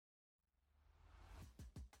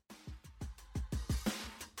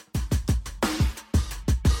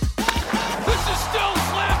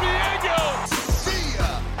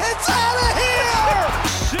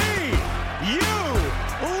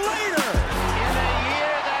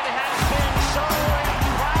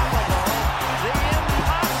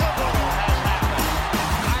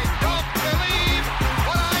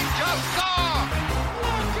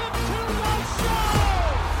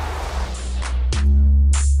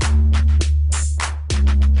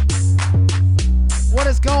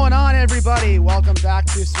everybody? Welcome back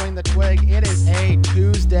to Swing the Twig. It is a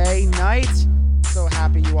Tuesday night. So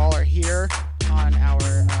happy you all are here on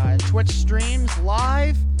our Twitch streams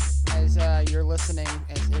live as you're listening.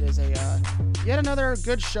 As it is a yet another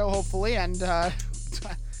good show, hopefully. And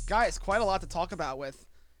guys, quite a lot to talk about with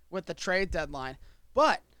the trade deadline.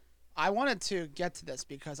 But I wanted to get to this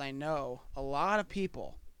because I know a lot of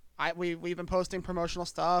people. We've been posting promotional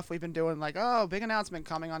stuff. We've been doing like, oh, big announcement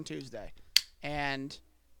coming on Tuesday, and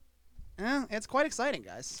it's quite exciting,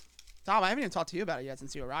 guys. Tom, I haven't even talked to you about it yet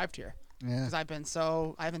since you arrived here. Yeah. Because I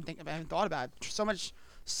haven't thought about it.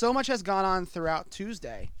 So much has gone on throughout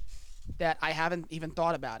Tuesday that I haven't even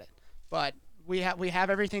thought about it. But we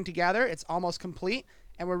have everything together. It's almost complete,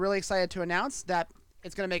 and we're really excited to announce that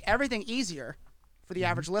it's going to make everything easier for the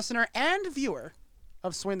average listener and viewer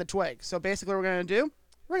of Swing the Twig. So basically, what we're going to do,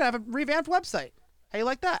 we're going to have a revamped website. How you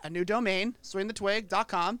like that? A new domain,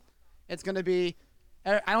 swingthetwig.com. It's going to be,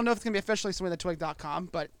 I don't know if it's going to be officially swingthetwig.com,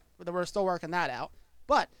 but we're still working that out.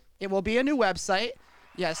 But it will be a new website.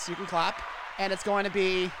 Yes, you can clap. And it's going to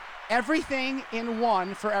be everything in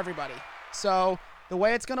one for everybody. So the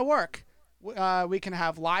way it's going to work, we can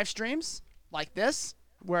have live streams like this,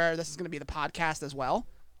 where this is going to be the podcast as well.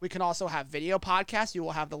 We can also have video podcasts. You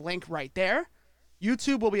will have the link right there.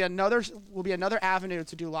 YouTube will be another avenue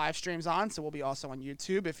to do live streams on, so we'll be also on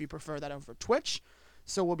YouTube if you prefer that over Twitch.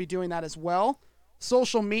 So we'll be doing that as well.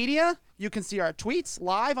 Social media, you can see our tweets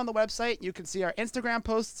live on the website. You can see our Instagram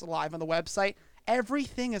posts live on the website.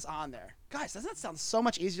 Everything is on there. Guys, doesn't that sound so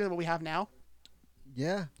much easier than what we have now?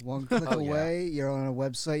 Yeah, one click away, you're on a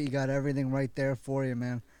website, you got everything right there for you,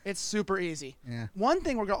 man. It's super easy. Yeah. One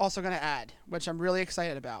thing we're also going to add, which I'm really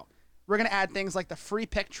excited about, we're going to add things like the free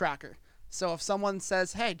pick tracker. So if someone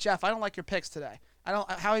says, hey, Jeff, I don't like your picks today. How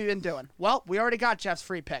have you been doing? Well, we already got Jeff's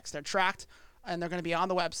free picks. They're tracked, and they're going to be on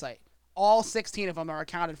the website. All 16 of them are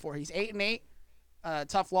accounted for. He's 8-8.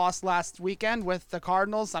 Tough loss last weekend with the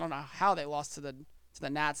Cardinals. I don't know how they lost to the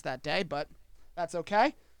Nats that day, but that's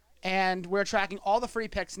okay. And we're tracking all the free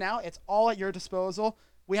picks now. It's all at your disposal.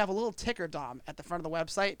 We have a little ticker, Dom, at the front of the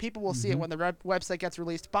website. People will see it when the website gets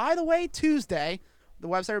released. By the way, Tuesday, the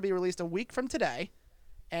website will be released a week from today.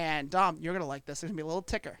 And, Dom, you're going to like this. There's going to be a little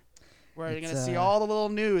ticker where you're going to see all the little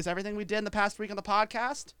news, everything we did in the past week on the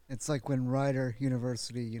podcast. It's like when Rider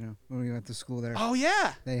University, when we went to school there. Oh,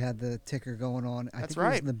 yeah. They had the ticker going on. I think right.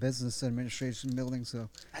 It was in the business administration building, so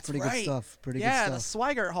That's pretty right. good stuff. Pretty good Yeah, stuff. the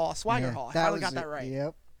Swigert Hall. I finally got that right.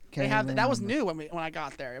 Yep. That was new when I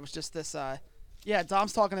got there. It was just this.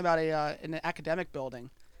 Dom's talking about an academic building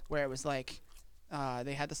where it was like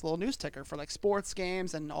they had this little news ticker for like sports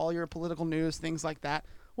games and all your political news, things like that.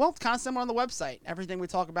 Well, it's kind of similar on the website. Everything we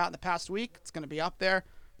talk about in the past week, it's going to be up there.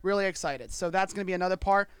 Really excited. So that's going to be another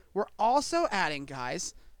part. We're also adding,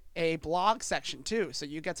 guys, a blog section too. So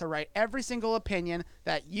you get to write every single opinion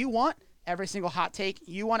that you want, every single hot take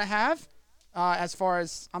you want to have. As far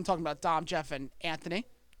as I'm talking about Dom, Jeff, and Anthony,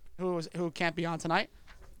 who can't be on tonight.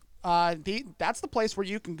 That's the place where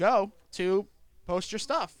you can go to post your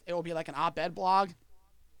stuff. It will be like an op-ed blog,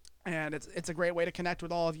 and it's a great way to connect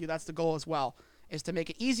with all of you. That's the goal as well, is to make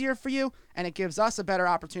it easier for you, and it gives us a better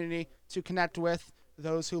opportunity to connect with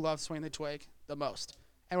those who love Swing the Twig the most.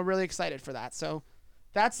 And we're really excited for that. So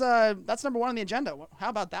that's number one on the agenda. How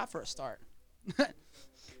about that for a start?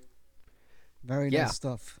 Very nice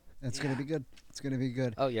stuff. It's going to be good. It's going to be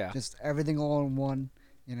good. Oh, yeah. Just everything all in one,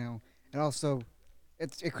 And also,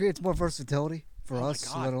 it creates more versatility for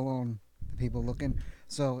us, let alone the people looking.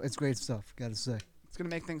 So it's great stuff, got to say. It's going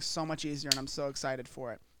to make things so much easier, and I'm so excited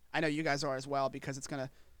for it. I know you guys are as well, because it's going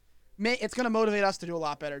to motivate us to do a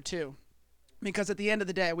lot better too. Because at the end of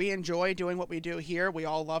the day, we enjoy doing what we do here. We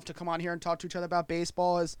all love to come on here and talk to each other about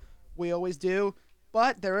baseball, as we always do.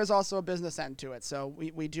 But there is also a business end to it. So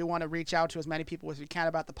we do want to reach out to as many people as we can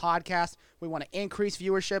about the podcast. We want to increase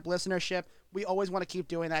viewership, listenership. We always want to keep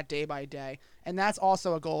doing that day by day. And that's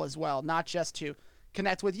also a goal as well, not just to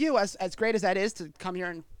connect with you, as great as that is to come here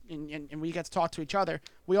and we get to talk to each other.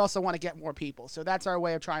 We also want to get more people. So that's our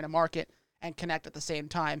way of trying to market and connect at the same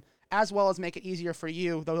time, as well as make it easier for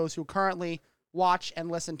you, those who currently watch and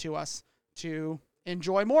listen to us, to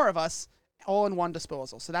enjoy more of us all in one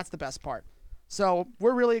disposal. So that's the best part. So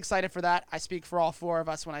we're really excited for that. I speak for all four of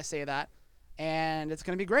us when I say that. And it's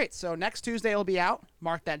going to be great. So next Tuesday it'll be out.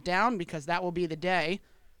 Mark that down, because that will be the day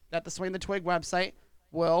that the Swing the Twig website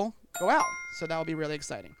will go out. So that will be really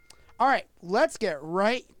exciting. All right, let's get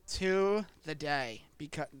right to the day,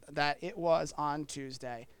 because that it was on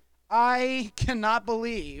Tuesday. I cannot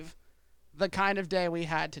believe the kind of day we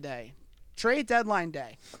had today. Trade deadline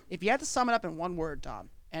day. If you had to sum it up in one word, Tom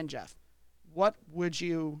and Jeff, where would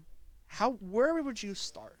you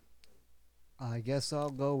start? I guess I'll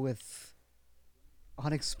go with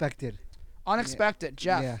unexpected. Unexpected,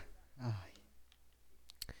 Jeff. Yeah. Uh,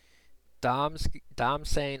 Dom's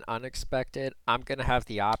saying unexpected. I'm gonna have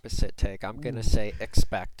the opposite take. I'm gonna ooh. say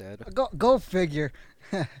expected. Go figure.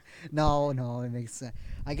 No, it makes sense.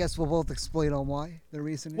 I guess we'll both explain on why the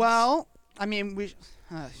reason is. Well, I mean,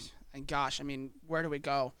 gosh, I mean, where do we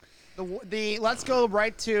go? The let's go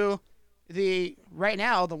right to the right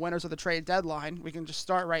now. The winners of the trade deadline. We can just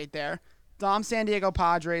start right there. Dom San Diego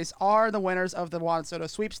Padres are the winners of the Juan Soto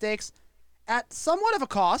sweepstakes at somewhat of a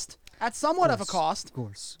cost. Of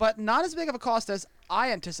course. But not as big of a cost as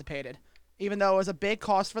I anticipated. Even though it was a big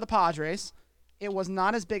cost for the Padres, it was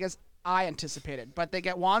not as big as I anticipated. But they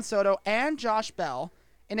get Juan Soto and Josh Bell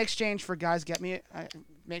in exchange for guys.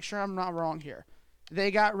 Make sure I'm not wrong here. They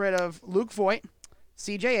got rid of Luke Voigt,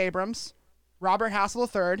 C.J. Abrams, Robert Hassel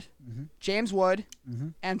III, James Wood,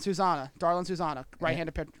 and Darlin Susana,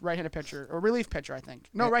 right-handed pitcher or relief pitcher, I think.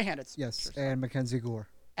 No, right-handed. Yes, and Mackenzie Gore.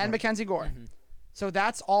 And Mackenzie Gore. So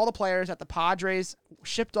that's all the players that the Padres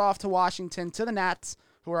shipped off to Washington to the Nats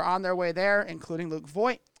who are on their way there, including Luke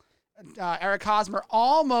Voigt. Eric Hosmer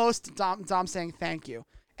almost, Dom saying thank you.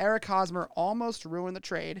 Eric Hosmer almost ruined the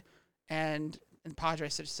trade, and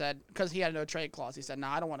Padres said, because he had no trade clause, he said,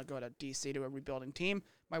 I don't want to go to D.C. to a rebuilding team.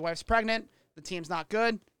 My wife's pregnant. The team's not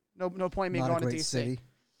good. No point in me going to D.C. City.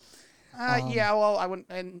 Yeah, well, I wouldn't,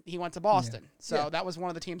 and he went to Boston. Yeah. So Yeah. that was one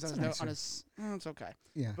of the teams on It's his. It's okay.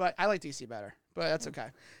 Yeah. But I like DC better. But that's okay.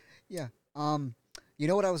 Yeah. You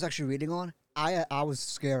know what I was actually reading on? I was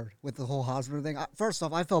scared with the whole Hosmer thing. First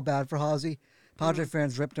off, I felt bad for Hosey. Padre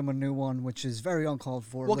fans ripped him a new one, which is very uncalled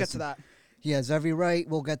for. We'll get to that. He has every right.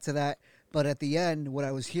 We'll get to that. But at the end, what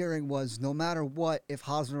I was hearing was no matter what, if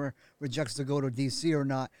Hosmer rejects to go to D.C. or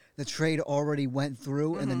not, the trade already went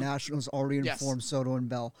through and the Nationals already informed Soto and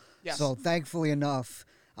Bell. Yes. So thankfully enough,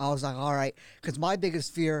 I was like, all right. Because my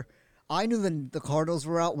biggest fear, I knew the Cardinals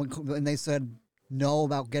were out when they said no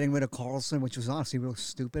about getting rid of Carlson, which was honestly real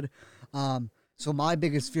stupid. So my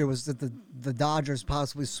biggest fear was that the Dodgers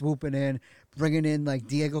possibly swooping in, bringing in like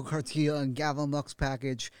Diego Cartilla and Gavin Lux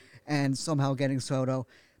package, and somehow getting Soto.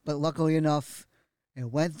 But luckily enough, it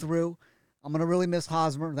went through. I'm going to really miss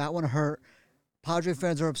Hosmer. That one hurt. Padre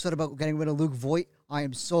fans are upset about getting rid of Luke Voigt. I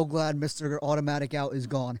am so glad Mr. Automatic Out is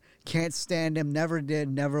gone. Can't stand him. Never did.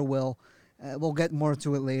 Never will. We'll get more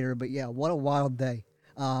to it later. But, yeah, what a wild day.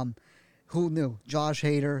 Who knew? Josh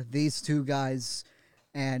Hader, these two guys,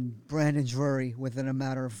 and Brandon Drury within a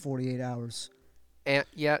matter of 48 hours. And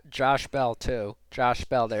yeah, Josh Bell too. Josh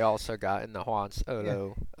Bell they also got in the Juan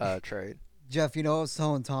Soto trade. Jeff, you know, I was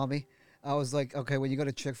telling Tommy, I was like, okay, when you go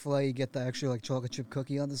to Chick-fil-A, you get the extra like chocolate chip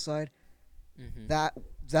cookie on the side. That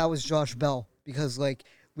was Josh Bell, because like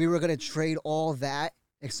we were gonna trade all that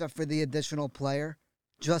except for the additional player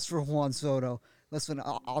just for Juan Soto. Listen,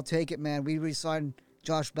 I'll take it, man. We re-signed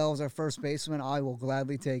Josh Bell as our first baseman. I will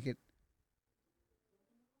gladly take it.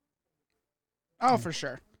 Oh, for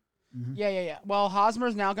sure. Yeah. Well,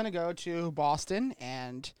 Hosmer's now going to go to Boston,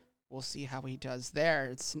 and we'll see how he does there.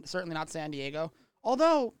 It's certainly not San Diego.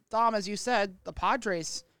 Although, Dom, as you said, the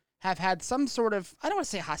Padres have had some sort of, I don't want to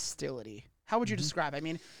say hostility. How would you describe it? I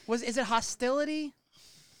mean, is it hostility?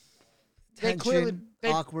 Tension,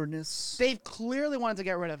 awkwardness. They've clearly wanted to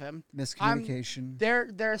get rid of him. Miscommunication.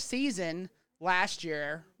 Their season last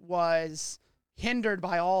year was hindered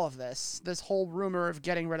by all of this whole rumor of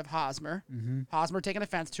getting rid of Hosmer. Hosmer taking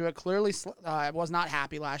offense to it. Clearly was not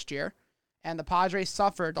happy last year. And the Padres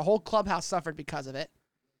suffered. The whole clubhouse suffered because of it.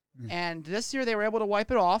 And this year they were able to wipe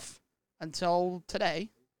it off until today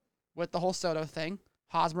with the whole Soto thing.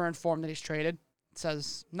 Hosmer informed that he's traded.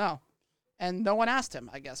 Says no. And no one asked him,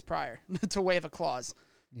 I guess, prior to waive a clause.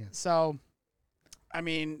 Yeah. So, I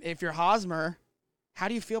mean, if you're Hosmer, how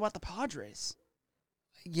do you feel about the Padres?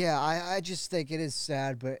 Yeah, I just think it is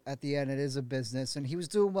sad, but at the end, it is a business. And he was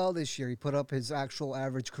doing well this year. He put up his actual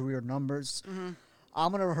average career numbers.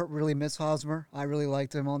 I'm going to really miss Hosmer. I really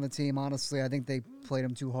liked him on the team, honestly. I think they played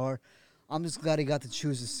him too hard. I'm just glad he got to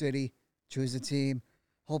choose a city, choose a team.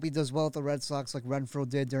 Hope he does well at the Red Sox like Renfroe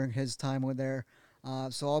did during his time with there.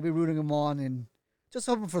 So I'll be rooting him on and just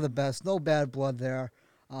hoping for the best. No bad blood there.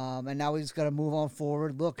 And now we just got to move on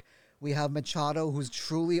forward. Look, we have Machado, who's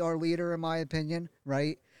truly our leader, in my opinion,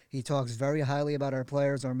 right? He talks very highly about our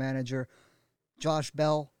players, our manager. Josh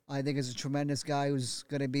Bell, I think, is a tremendous guy who's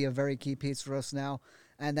going to be a very key piece for us now.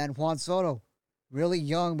 And then Juan Soto, really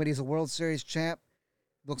young, but he's a World Series champ.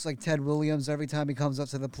 Looks like Ted Williams every time he comes up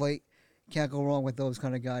to the plate. Can't go wrong with those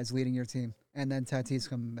kind of guys leading your team. And then Tatis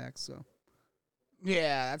coming back, so.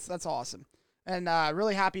 Yeah, that's awesome. And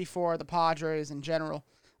really happy for the Padres in general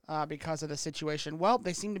because of the situation. Well,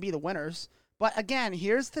 they seem to be the winners, But again,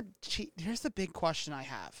 here's the big question I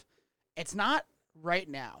have. It's not right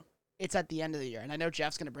now. It's at the end of the year. And I know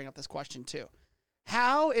Jeff's going to bring up this question too.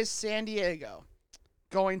 How is San Diego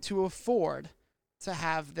going to afford to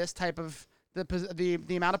have this type of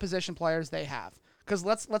the amount of position players they have? Because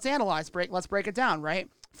let's break it down, right?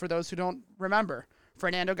 For those who don't remember,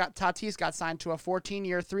 Tatis got signed to a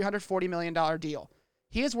 14-year, $340 million deal.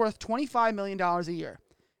 He is worth $25 million a year.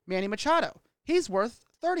 Manny Machado, he's worth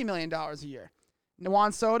 $30 million a year.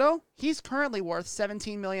 Juan Soto, he's currently worth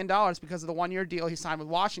 $17 million because of the one-year deal he signed with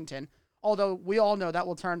Washington, although we all know that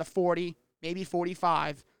will turn to 40, maybe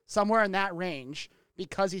 45, somewhere in that range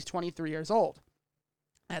because he's 23 years old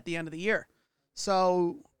at the end of the year.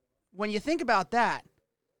 So when you think about that,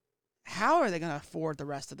 how are they going to afford the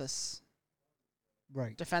rest of this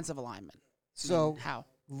defensive alignment? So, how?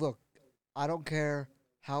 Look, I don't care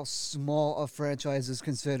how small a franchise is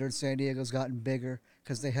considered. San Diego's gotten bigger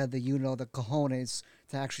because they had the cojones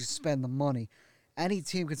to actually spend the money. Any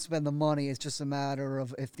team can spend the money. It's just a matter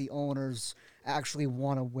of if the owners actually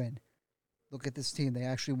want to win. Look at this team. They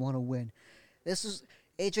actually want to win. This is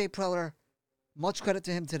A.J. Preller. Much credit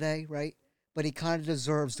to him today, right? But he kind of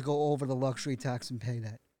deserves to go over the luxury tax and pay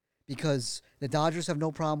that. Because the Dodgers have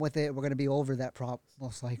no problem with it. We're going to be over that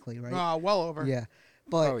most likely, right? Well over. Yeah.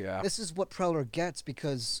 But this is what Preller gets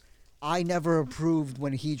because I never approved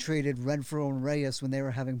when he traded Renfroe and Reyes when they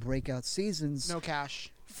were having breakout seasons. No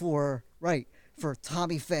cash. For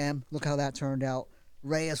Tommy Pham. Look how that turned out.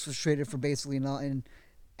 Reyes was traded for basically nothing.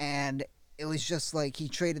 And it was just like he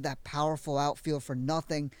traded that powerful outfield for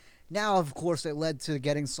nothing. Now, of course, it led to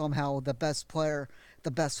getting somehow the best player,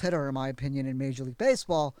 the best hitter, in my opinion, in Major League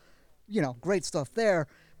Baseball. Great stuff there.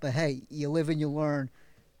 But, hey, you live and you learn.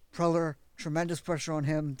 Preller, tremendous pressure on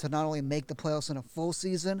him to not only make the playoffs in a full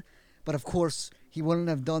season, but, of course, he wouldn't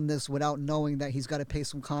have done this without knowing that he's got to pay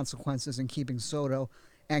some consequences in keeping Soto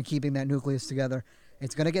and keeping that nucleus together.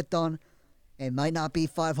 It's going to get done. It might not be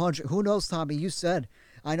 500. Who knows, Tommy? You said.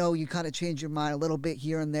 I know you kind of changed your mind a little bit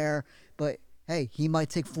here and there, but hey, he might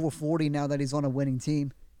take 440 now that he's on a winning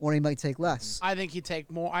team, or he might take less. I think he'd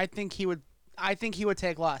take more. I think he would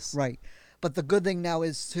take less. Right. But the good thing now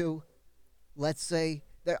is, too, let's say,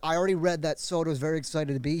 that I already read that Soto's very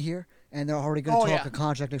excited to be here, and they're already going to talk a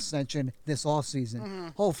contract extension this offseason. Mm-hmm.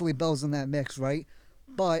 Hopefully Bell's in that mix, right?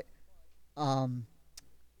 But the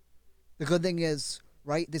good thing is,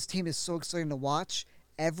 right, this team is so exciting to watch.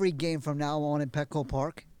 Every game from now on in Petco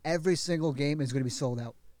Park, every single game is going to be sold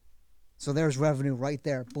out. So there's revenue right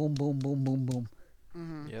there. Boom, boom, boom, boom, boom.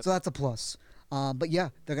 Mm-hmm. Yep. So that's a plus. But yeah,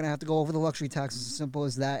 they're going to have to go over the luxury tax. It's as simple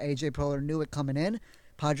as that. A.J. Preller knew it coming in.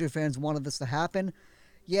 Padre fans wanted this to happen.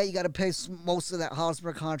 Yeah, you got to pay most of that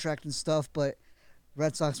Hosmer contract and stuff, but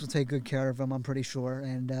Red Sox will take good care of him, I'm pretty sure.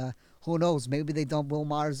 And who knows? Maybe they dump Will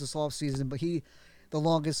Myers this offseason, but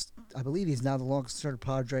I believe he's now the longest started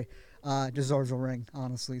Padre, deserves a ring,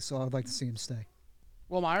 honestly. So I'd like to see him stay.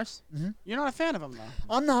 Will Myers? Mm-hmm. You're not a fan of him,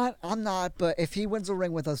 though. I'm not. But if he wins a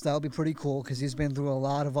ring with us, that would be pretty cool because he's been through a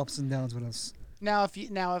lot of ups and downs with us. Now, if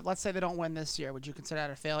let's say they don't win this year, would you consider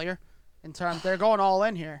that a failure? In terms, they're going all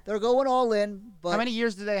in here. They're going all in, but how many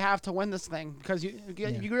years do they have to win this thing? Because you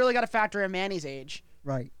really got to factor in Manny's age.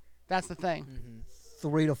 Right. That's the thing. Mm-hmm.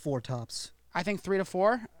 3 to 4 tops. I think 3 to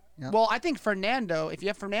 4. Yep. Well, I think Fernando. If you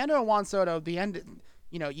have Fernando and Juan Soto, the end.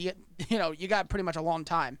 You got pretty much a long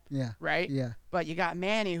time. Yeah. Right. Yeah. But you got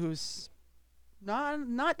Manny, who's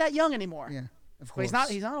not that young anymore. Yeah. Of course. But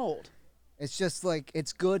he's not old. It's just like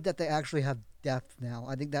it's good that they actually have depth now.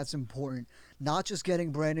 I think that's important. Not just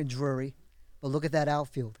getting Brandon Drury, but look at that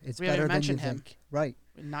outfield. It's better than you think. Right.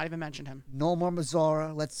 Not even mentioned him. Nomar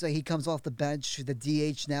Mazara. Let's say he comes off the bench. The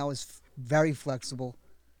DH now is very flexible.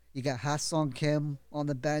 You got Ha-Seong Kim on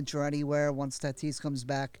the bench or anywhere once Tatis comes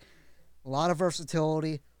back. A lot of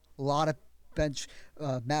versatility. A lot of bench.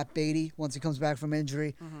 Matt Beatty once he comes back from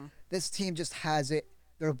injury. Mm-hmm. This team just has it.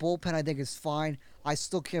 Their bullpen, I think, is fine. I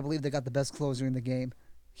still can't believe they got the best closer in the game.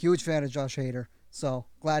 Huge fan of Josh Hader. So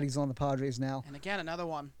glad he's on the Padres now. And again, another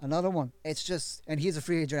one. It's just, and he's a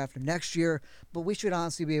free agent after next year, but we should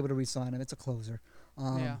honestly be able to re-sign him. It's a closer.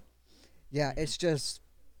 Yeah, it's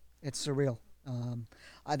surreal.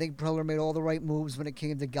 I think Preller made all the right moves when it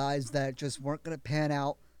came to guys that just weren't going to pan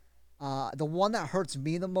out. The one that hurts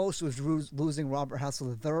me the most was losing Robert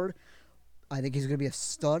Hassel III. I think he's going to be a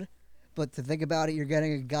stud. But to think about it, you're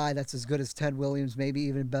getting a guy that's as good as Ted Williams, maybe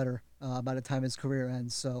even better by the time his career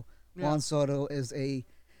ends. So Juan Soto is a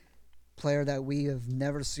player that we have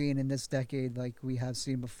never seen in this decade like we have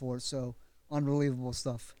seen before. So unbelievable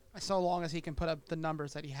stuff. So long as he can put up the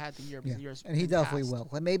numbers that he had the years and he definitely will.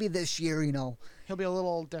 And maybe this year, he'll be a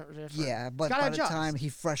little different. Yeah, but by the time he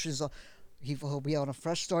freshes up, He'll be on a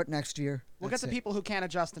fresh start next year. We'll get That's to it. people who can't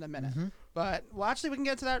adjust in a minute. Mhm. But, well, actually, we can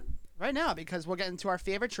get to that right now because we'll get into our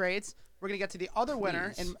favorite trades. We're going to get to the other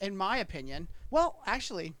winner, Please. in my opinion. Well,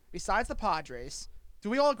 actually, besides the Padres, do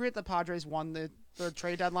we all agree that the Padres won the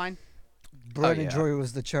trade deadline? Brandon yeah. Drury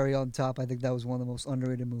was the cherry on top. I think that was one of the most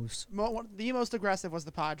underrated moves. The most aggressive was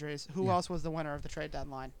the Padres. Who Yeah. else was the winner of the trade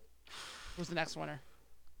deadline? Who's the next winner?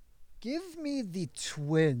 Give me the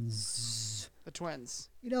Twins. The Twins.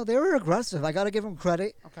 You know, they were aggressive. I got to give them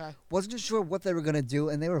credit. Okay. Wasn't sure what they were going to do,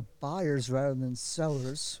 and they were buyers rather than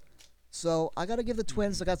sellers. So I got to give the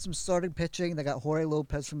Twins. They got some starting pitching. They got Jorge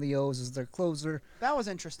Lopez from the O's as their closer. That was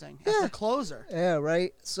interesting. As Yeah. the closer. Yeah,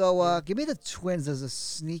 right. So give me the Twins as a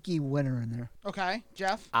sneaky winner in there. Okay,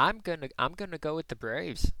 Jeff. I'm gonna go with the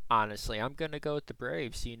Braves. Honestly, I'm gonna go with the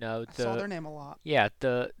Braves. You know, I saw their name a lot. yeah,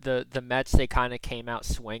 the Mets, they kind of came out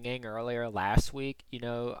swinging earlier last week. You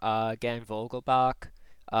know, getting Vogelbach,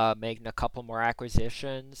 making a couple more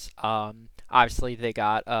acquisitions. Obviously they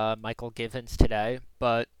got Michael Givens today,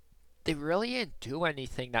 but they really didn't do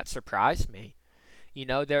anything that surprised me. You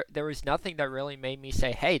know, there was nothing that really made me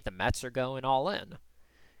say, hey, the Mets are going all in.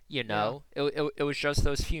 You know, it was just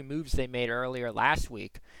those few moves they made earlier last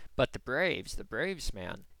week. But the Braves,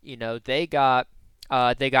 man, you know, they got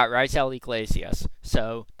Raisel Iglesias,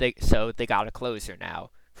 so they got a closer now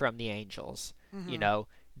from the Angels. You know,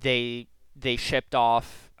 they shipped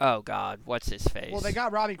off, oh God, what's his face? Well, they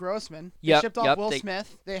got Robbie Grossman. They Yep, shipped off yep, Will they-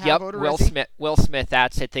 Smith. They have Yep, Odorizzi. Will Smith,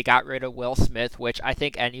 that's it. They got rid of Will Smith, which I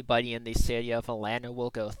think anybody in the city of Atlanta will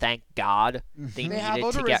go, thank God. They They have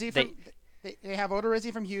needed to Odorizzi get. from. They have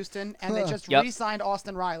Odorizzi from Houston, and they just Yep. re-signed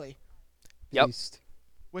Austin Riley, Yep. Beast.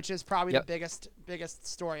 which is probably Yep. the biggest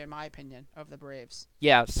story in my opinion of the Braves.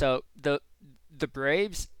 Yeah, so the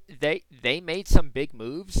Braves, they made some big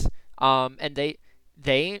moves, and they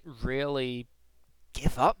ain't really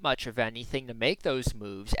give up much of anything to make those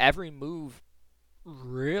moves. Every move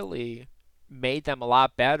really made them a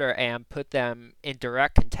lot better and put them in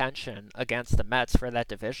direct contention against the Mets for that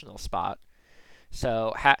divisional spot.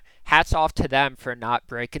 So hats off to them for not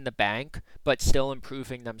breaking the bank, but still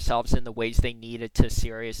improving themselves in the ways they needed to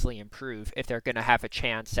seriously improve if they're going to have a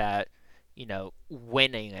chance at, you know,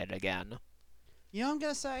 winning it again. You know what I'm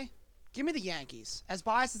gonna say? Give me the Yankees. As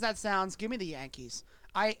biased as that sounds, give me the Yankees.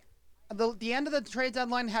 The end of the trade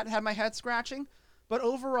deadline had my head scratching, but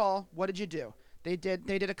overall, what did you do? They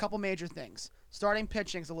did a couple major things. Starting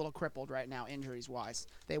pitching's a little crippled right now, injuries wise.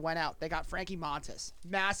 They went out. They got Frankie Montas,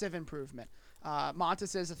 massive improvement.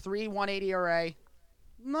 Montas is a 3.180 ERA,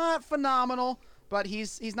 not phenomenal, but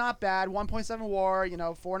he's not bad. 1.7 WAR,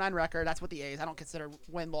 4.9 record. That's what the A's. I don't consider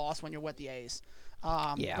win-loss when you're with the A's.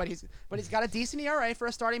 Yeah. But he's got a decent ERA for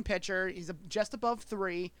a starting pitcher. He's just above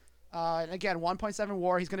 3. And again, 1.7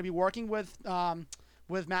 WAR. He's going to be working with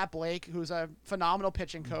Matt Blake, who's a phenomenal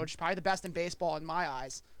pitching coach, probably the best in baseball in my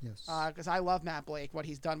eyes. Yes. Because I love Matt Blake, what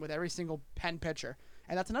he's done with every single pen pitcher.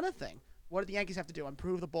 And that's another thing. What did the Yankees have to do?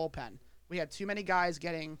 Improve the bullpen. We had too many guys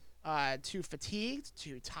getting too fatigued,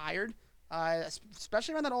 too tired,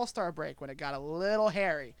 especially around that All-Star break when it got a little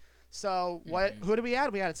hairy. So who did we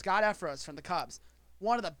add? We added Scott Efros from the Cubs.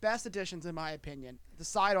 One of the best additions, in my opinion. The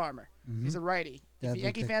side armor. He's a righty. Yeah, If big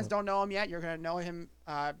Yankee fans pickup. don't know him yet, you're going to know him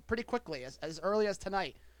pretty quickly, as early as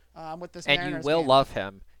tonight with this And you Mariners will game. love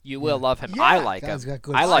him. You will love him. Yeah. I like him. Guy's got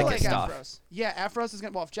good I like stuff. his stuff. Efros. Yeah, Efros is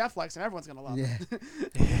going to, well, if Jeff likes him, everyone's going to love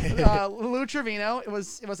Yeah. him. Lou Trevino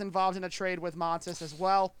was involved in a trade with Montas as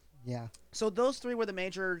well. Yeah. So those three were the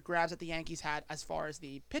major grabs that the Yankees had as far as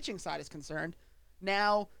the pitching side is concerned.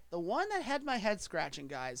 Now, the one that had my head scratching,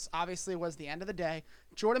 guys, obviously was the end of the day.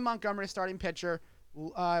 Jordan Montgomery, starting pitcher,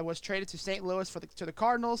 was traded to St. Louis to the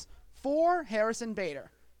Cardinals for Harrison Bader.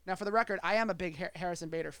 Now, for the record, I am a big Harrison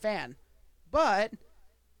Bader fan, but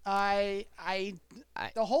the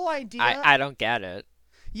whole idea. I don't get it.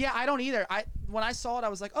 Yeah, I don't either. When I saw it, I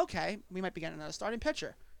was like, okay, we might be getting another starting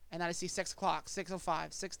pitcher. And then I see 6 o'clock,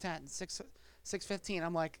 6:05, 6:10, 6:15.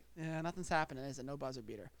 I'm like, yeah, nothing's happening, is it? No buzzer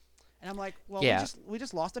beater. And I'm like, well, Yeah. we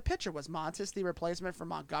just lost a pitcher. Was Montas the replacement for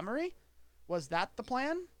Montgomery? Was that the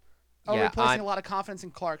plan? Are we Yeah, placing I'm- a lot of confidence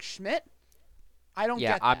in Clark Schmidt? I don't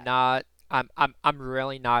Yeah, get that. I'm not. I'm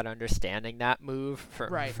really not understanding that move for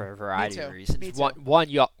Right. a variety Me of too. reasons. Me too.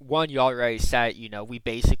 One you already said. You know, we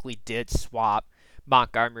basically did swap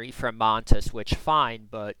Montgomery for Montas, which fine,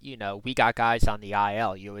 but you know we got guys on the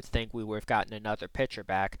IL. You would think we would have gotten another pitcher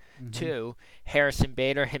back. Two, Harrison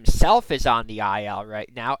Bader himself is on the IL right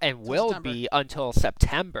now and will September. be until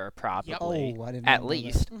September probably, Oh, I didn't at know that.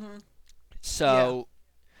 least. Mm-hmm. So,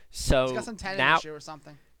 so He's got some tendon now. issue or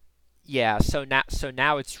something. Yeah, so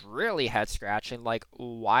now it's really head scratching. Like,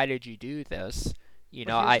 why did you do this? You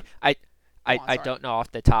But know, here's Go I, on, I sorry. don't know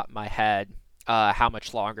off the top of my head how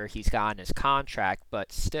much longer he's got in his contract,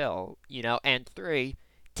 but still, And three,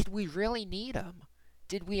 did we really need him?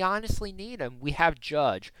 Did we honestly need him? We have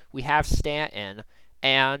Judge, we have Stanton,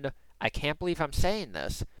 and I can't believe I'm saying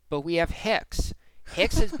this, but we have Hicks.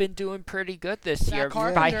 Hicks has been doing pretty good this Matt year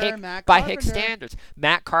Carpenter, Matt by Hicks Carpenter, standards.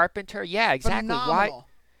 Matt Carpenter, yeah, exactly. Why? phenomenal.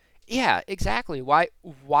 Yeah, exactly.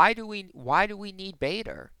 Why do we need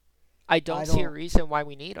Bader? I I don't see a don't. reason why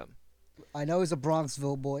we need him. I know he's a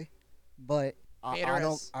Bronxville boy, but Bader I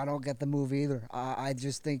don't. is. I don't get the move either. I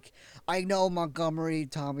just think I know Montgomery.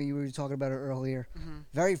 Tommy, you were talking about it earlier. Mhm.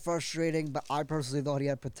 Very frustrating, but I personally thought he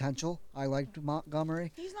had potential. I liked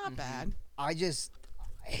Montgomery. He's not bad. I just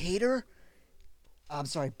Hater. I'm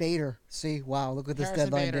sorry, Bader. See, wow, look what this Harrison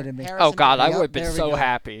deadline Bader. did to me. Harrison Oh God, I Yep, would have been there we so go.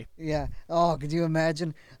 happy. Yeah. Oh, could you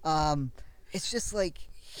imagine? It's just like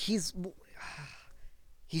he's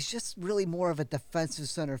just really more of a defensive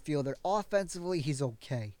center fielder. Offensively, he's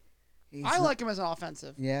okay. He's I not- like him as an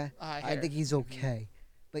offensive. Yeah, I hitter. think he's okay.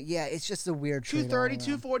 But yeah, it's just a weird trade. 230, all around.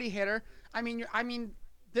 240 hitter. I mean,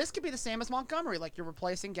 this could be the same as Montgomery. Like you're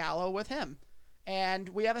replacing Gallo with him, and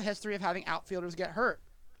we have a history of having outfielders get hurt.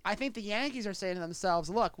 I think the Yankees are saying to themselves,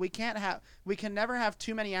 "Look, we can never have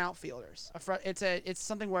too many outfielders. It's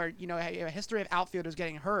something where you have a history of outfielders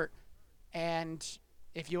getting hurt, and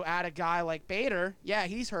if you add a guy like Bader, yeah,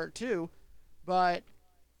 he's hurt too, but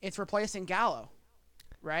it's replacing Gallo,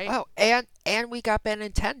 right? Oh, and we got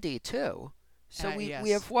Benintendi too. So we Yes.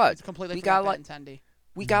 have what? It's completely We forgot got like Benintendi.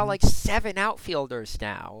 we got like 7 outfielders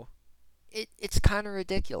now. It's kind of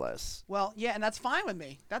ridiculous. Well, yeah, and that's fine with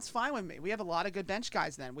me. That's fine with me. We have a lot of good bench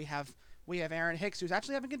guys. Then we have Aaron Hicks, who's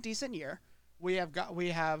actually having a decent year. We have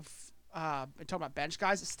talking about bench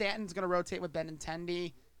guys. Stanton's going to rotate with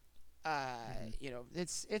Benintendi.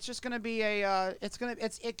 It's just going to be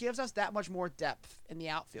it gives us that much more depth in the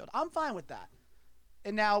outfield. I'm fine with that.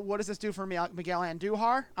 And now, what does this do for Miguel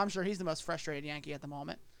Andujar? I'm sure he's the most frustrated Yankee at the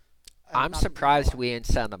moment. I'm Not surprised Andujar. we didn't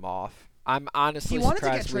send him off. I'm honestly He wanted to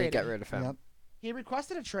get surprised we didn't get traded. rid of him. Yep. He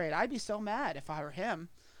requested a trade. I'd be so mad if I were him.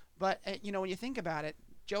 But, when you think about it,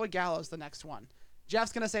 Joey Gallo's the next one.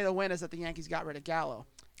 Jeff's going to say the win is that the Yankees got rid of Gallo.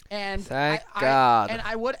 And Thank God.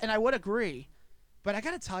 I would agree. But I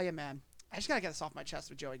got to tell you, man, I just got to get this off my chest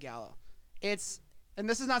with Joey Gallo. And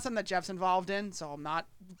this is not something that Jeff's involved in, so I'm not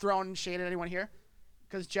throwing shade at anyone here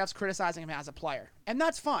because Jeff's criticizing him as a player. And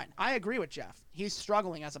that's fine. I agree with Jeff. He's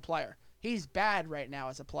struggling as a player. He's bad right now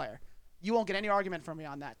as a player. You won't get any argument from me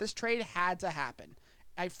on that. This trade had to happen.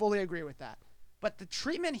 I fully agree with that. But the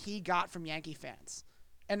treatment he got from Yankee fans,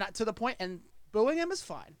 and not to the point, and booing him is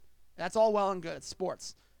fine. That's all well and good. It's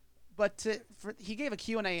sports. But he gave a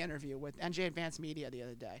Q&A interview with NJ Advanced Media the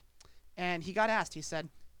other day, and he got asked. He said,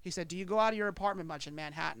 "Do you go out of your apartment much in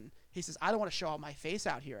Manhattan?" He says, "I don't want to show my face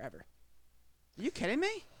out here ever." Are you kidding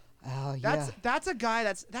me? Oh yeah. That's a guy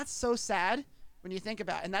that's so sad when you think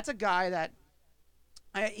about it. And that's a guy that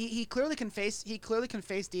he clearly can face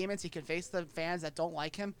demons. He can face the fans that don't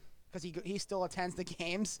like him because he still attends the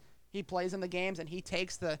games. He plays in the games and he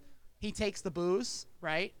takes the boos,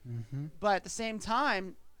 right? Mm-hmm. But at the same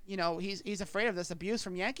time, he's afraid of this abuse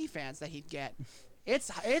from Yankee fans that he'd get. It's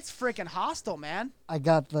freaking hostile, man. I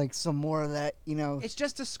got like some more of that. It's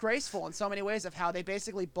just disgraceful in so many ways of how they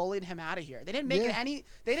basically bullied him out of here. They didn't make Yeah.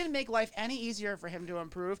 they didn't make life any easier for him to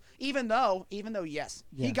improve, even though yes,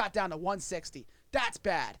 Yeah. he got down to 160. That's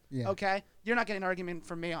bad. Yeah. Okay? You're not getting an argument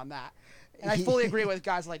from me on that. And I fully agree with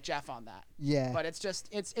guys like Jeff on that. Yeah. But it's just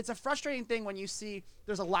it's a frustrating thing when you see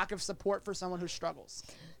there's a lack of support for someone who struggles.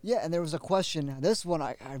 Yeah, and there was a question. This one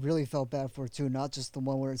I really felt bad for too. Not just the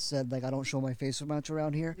one where it said like I don't show my face much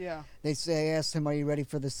around here. Yeah. They asked him, "Are you ready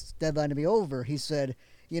for this deadline to be over?" He said,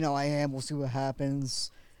 I am. We'll see what happens.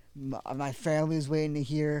 My family's waiting to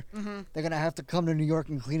hear. Mm-hmm. They're gonna have to come to New York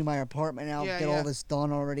and clean my apartment out. Yeah, get yeah. all this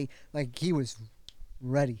done already. Like he was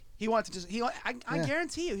ready. He wants to just I Yeah.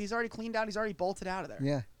 guarantee you he's already cleaned out, he's already bolted out of there.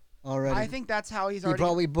 Yeah, already. I think that's how he's he already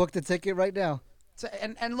probably booked a ticket right now.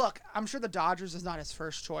 and look, I'm sure the Dodgers is not his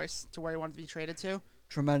first choice to where he wanted to be traded to.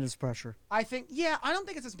 Tremendous pressure. I don't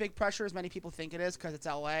think it's as big pressure as many people think it is because it's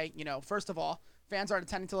LA. First of all, fans aren't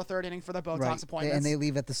attending till the third inning for their Botox Right. appointments. And they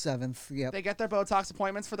leave at the 7th. Yep. They get their Botox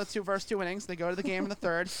appointments for the first two innings. They go to the game in the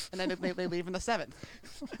third, and then they leave in the 7th.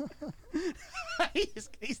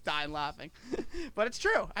 he's dying laughing, but it's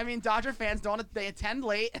true. I mean, Dodger fans they attend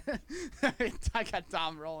late. I got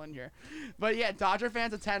Dom rolling here, but yeah, Dodger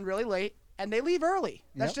fans attend really late and they leave early.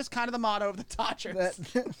 That's Yep. just kind of the motto of the Dodgers.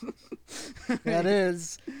 That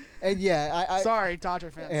is. And yeah, I Sorry,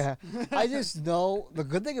 Dodger fans. yeah, I just know the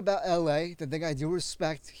good thing about LA. The thing I do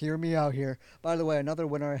respect. Hear me out here. By the way, another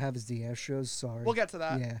winner I have is the Astros. Sorry. We'll get to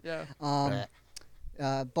that. Yeah.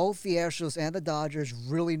 Yeah. Both the Astros and the Dodgers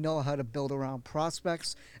really know how to build around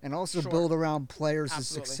prospects and also Sure. build around players'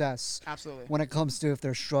 Absolutely. success Absolutely. when it comes to if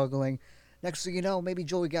they're struggling. Next thing you know, maybe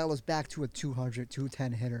Joey Gallo's back to a 200,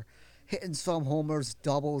 210 hitter, hitting some homers,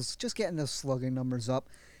 doubles, just getting the slugging numbers up.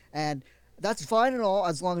 And that's fine and all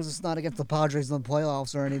as long as it's not against the Padres in the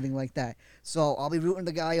playoffs or anything like that. So I'll be rooting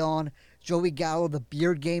the guy on. Joey Gallo, the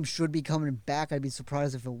beard game should be coming back. I'd be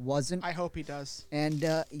surprised if it wasn't. I hope he does. And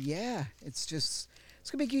yeah, it's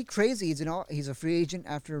gonna be crazy. He's a free agent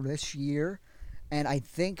after this year, and I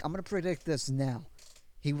think I'm gonna predict this now.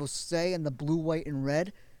 He will stay in the blue, white, and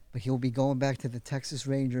red, but he'll be going back to the Texas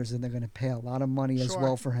Rangers, and they're gonna pay a lot of money as Sure.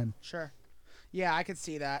 well for him. Sure. Yeah, I could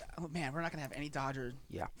see that. Oh man, we're not gonna have any Dodger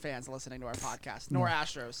Yeah. fans listening to our podcast, nor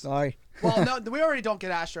Astros. Sorry. Well, no, we already don't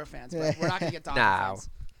get Astro fans, but we're not gonna get Dodger No. fans.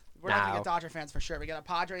 We're not gonna No. get Dodger fans for sure. We got a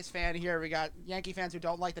Padres fan here. We got Yankee fans who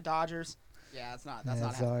don't like the Dodgers. Yeah, that's not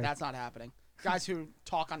sorry. that's not happening. Guys who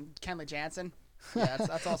talk on Kenley Jansen. Yeah,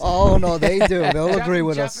 that's also. Oh no, they do. They'll agree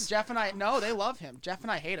with Jeff, us. Jeff and I, no, they love him. Jeff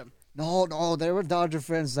and I hate him. No, there were Dodger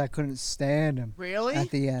fans that couldn't stand him Really? at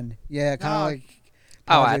the end. Yeah, kind of No. like.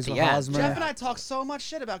 Oh, at Padres the with end. Hosmer. Jeff and I talk so much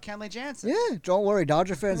shit about Kenley Jansen. Yeah, don't worry.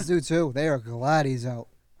 Dodger fans do too. They are glad he's out.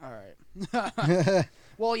 All right.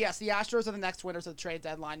 Well, yes, the Astros are the next winners of the trade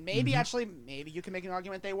deadline. Maybe maybe you can make an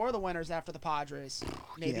argument they were the winners after the Padres.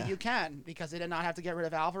 Maybe Yeah. you can because they did not have to get rid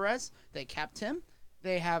of Alvarez. They kept him.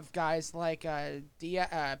 They have guys like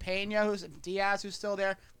Diaz, who's still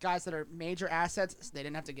there. Guys that are major assets. They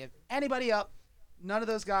didn't have to give anybody up. None of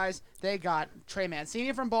those guys. They got Trey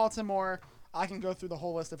Mancini from Baltimore. I can go through the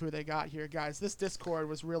whole list of who they got here, guys. This Discord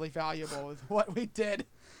was really valuable with what we did.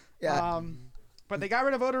 Yeah. But they got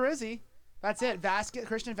rid of Odorizzi. That's it.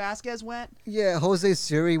 Christian Vasquez went. Yeah, Jose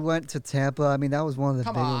Siri went to Tampa. I mean, that was one of the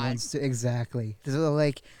Come bigger on. ones. Too. Exactly. So,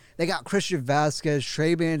 like, they got Christian Vasquez,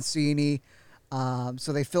 Trey Mancini.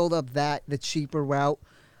 So they filled up the cheaper route.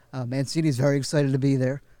 Mancini's very excited to be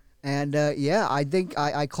there. And, yeah, I think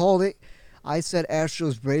I called it. I said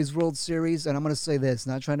Astros Braves World Series, and I'm going to say this,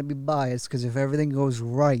 not trying to be biased, because if everything goes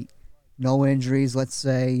right, no injuries, let's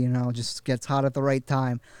say, just gets hot at the right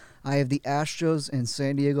time, I have the Astros and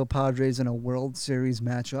San Diego Padres in a World Series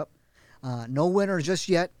matchup. No winner just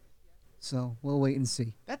yet, so we'll wait and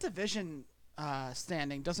see. That division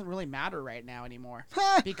standing doesn't really matter right now anymore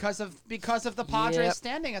because of the Padres Yep.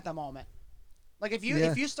 standing at the moment. Like if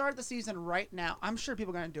you start the season right now, I'm sure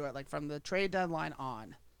people are going to do it like from the trade deadline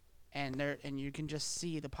on, and you can just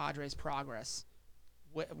see the Padres' progress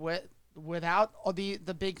without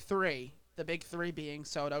the big three. The big three being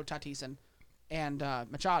Soto, Tatis, and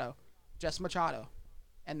Machado, just Machado,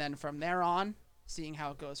 and then from there on, seeing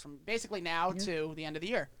how it goes from basically now to the end of the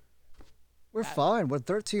year. We're fine. We're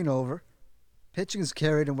 13 over. Pitching's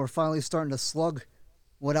carried, and we're finally starting to slug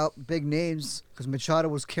without big names because Machado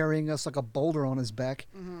was carrying us like a boulder on his back.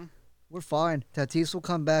 Mm-hmm. We're fine. Tatis will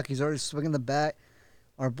come back. He's already swinging the bat.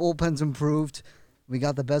 Our bullpen's improved. We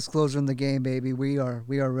got the best closer in the game, baby. We are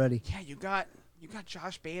ready. Yeah, you got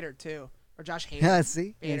Josh Bader too, or Josh Hader. Yeah,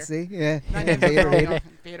 see? Bader. Yeah, see? Yeah. Not Yeah, Hader, Bader, no, Bader.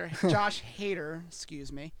 Bader. Josh Hader,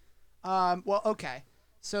 excuse me. Well, okay.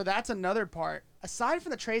 So that's another part. Aside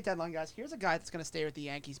from the trade deadline, guys, here's a guy that's going to stay with the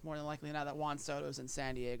Yankees more than likely now that Juan Soto's in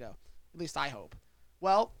San Diego. At least I hope.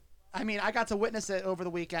 Well, I mean, I got to witness it over the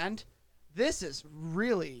weekend. This is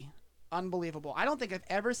really unbelievable. I don't think I've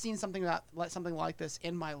ever seen something like this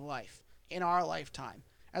in my life, in our lifetime,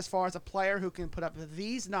 as far as a player who can put up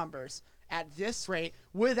these numbers at this rate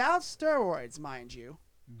without steroids, mind you.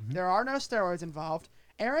 There are no steroids involved.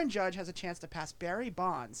 Aaron Judge has a chance to pass Barry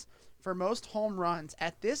Bonds for most home runs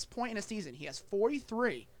at this point in the season. He has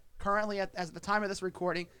 43 currently as the time of this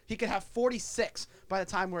recording. He could have 46 by the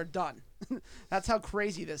time we're done. That's how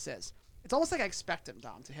crazy this is. It's almost like I expect him,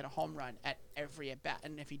 Dom, to hit a home run at every at bat,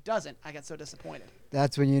 and if he doesn't, I get so disappointed.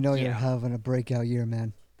 That's when you know you're Yeah. having a breakout year,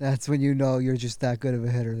 man. That's when you know you're just that good of a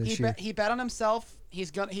hitter this year. He bet on himself.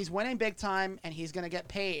 He's winning big time, and he's gonna get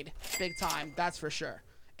paid big time. That's for sure.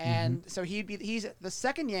 And so he's the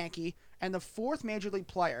second Yankee and the fourth major league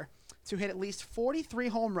player to hit at least 43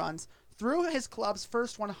 home runs through his club's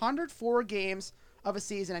first 104 games of a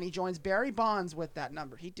season, and he joins Barry Bonds with that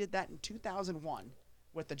number. He did that in 2001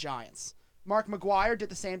 with the Giants. Mark McGwire did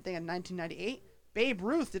the same thing in 1998. Babe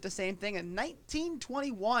Ruth did the same thing in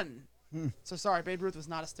 1921. So sorry, Babe Ruth was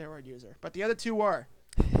not a steroid user, but the other two were.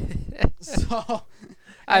 So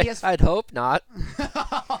and he has I'd hope not.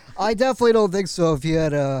 I definitely don't think so. If he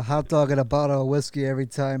had a hot dog and a bottle of whiskey every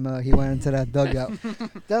time he went into that dugout,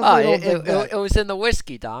 definitely don't think that. It was in the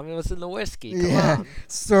whiskey, Dom. It was in the whiskey. Come Yeah, on.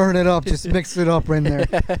 stirring it up, just mix it up in there.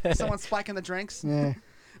 Someone spiking the drinks. Yeah.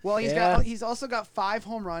 Well, Yeah. he's also got 5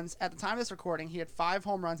 home runs at the time of this recording. He had 5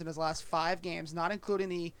 home runs in his last 5 games, not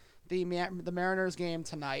including the Mariners game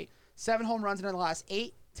tonight. 7 home runs in the last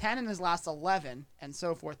 8, 10 in his last 11, and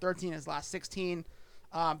so forth. 13 in his last 16.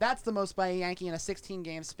 That's the most by a Yankee in a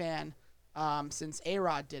 16-game span since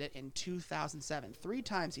A-Rod did it in 2007. 3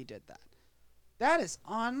 times he did that. That is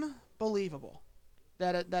unbelievable.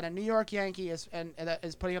 That a New York Yankee is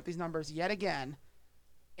putting up these numbers yet again.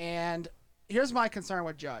 And here's my concern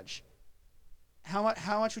with Judge. How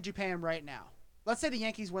much would you pay him right now? Let's say the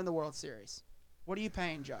Yankees win the World Series. What are you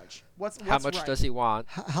paying Judge? What's How much right? does he want?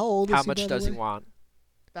 How old is How he? much by the does he way? want?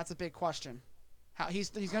 That's a big question. He's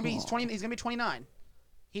gonna be 20. He's gonna be 29.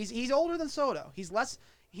 He's older than Soto.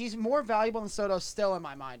 He's more valuable than Soto still in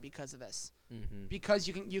my mind because of this. Mm-hmm. Because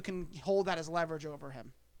you can hold that as leverage over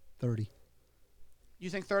him. 30. You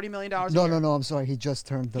think $30 million? No, I'm sorry. He just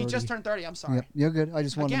turned 30. He just turned 30. I'm sorry. Yep, you're good. I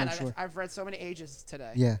just wanted Again, to make sure. I've read so many ages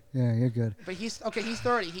today. Yeah, you're good. But he's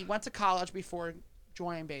 30. He went to college before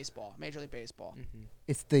joining baseball, Major League Baseball. Mm-hmm.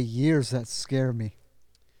 It's the years that scare me.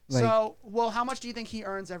 Like, So, well, how much do you think he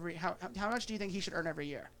earns how much do you think he should earn every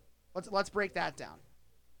year? Let's break that down.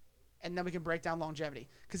 And then we can break down longevity.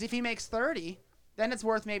 Because if he makes 30, then it's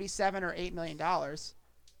worth maybe $7 or $8 million.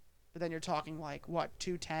 But then you're talking like what,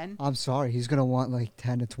 210? I'm sorry. He's going to want like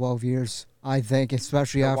 10 to 12 years, I think,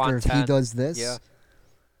 especially He'll after want if he 10. does this. Yeah.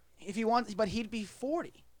 If he wants, but he'd be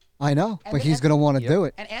 40. I know, And but the- he's going to want to Yep. do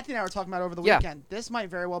it. And Anthony and I were talking about over the Yeah. weekend. This might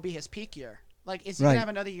very well be his peak year. Like, is he Right. gonna have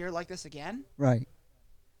another year like this again? Right.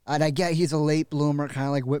 And I get he's a late bloomer, kind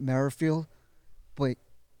of like Whit Merrifield, but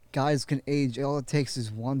guys can age. All it takes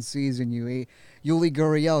is one season. Yuli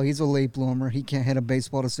Gurriel, he's a late bloomer. He can't hit a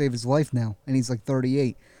baseball to save his life now, and he's like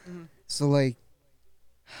 38. Mhm. So, like,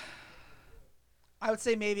 I would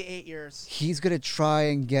say maybe 8 years. he's going to try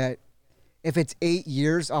and get, if it's 8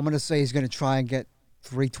 years, I'm going to say he's going to try and get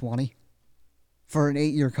 320 for an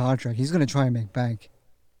 8-year contract. He's going to try and make bank.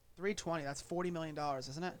 320. That's $40 million,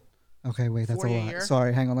 isn't it? Okay, wait, that's a 40 a lot. year?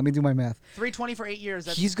 Sorry, hang on. Let me do my math. 320 for 8 years.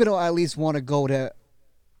 That's He's going to at least want to go to,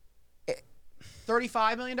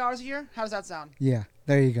 $35 million a year. How does that sound? yeah,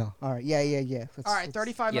 there you go. All right, yeah. All right,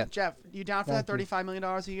 35. Yeah. Jeff, you down for Thank that $35 million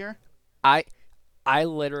a year? I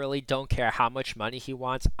literally don't care how much money he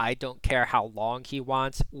wants. I don't care how long he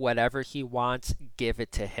wants. Whatever he wants, give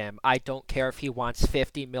it to him. I don't care if he wants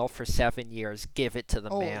 50 mil for 7 years. Give it to the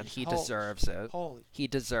man. He deserves it. Holy. He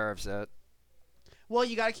deserves it. Well,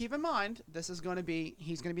 you got to keep in mind he's going to be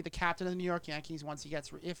the captain of the New York Yankees once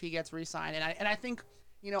if he gets re-signed, and I think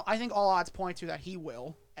all odds point to that he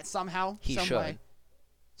will at somehow He some should. way.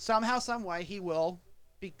 Somehow, some way, he will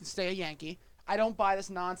stay a Yankee. I don't buy this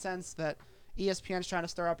nonsense that ESPN's trying to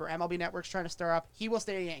stir up or MLB Network's trying to stir up. He will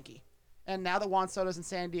stay a Yankee. And now that Juan Soto's in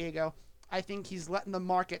San Diego, I think he's letting the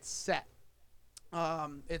market set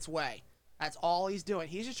its way. That's all he's doing.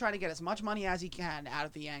 He's just trying to get as much money as he can out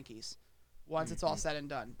of the Yankees once it's all said and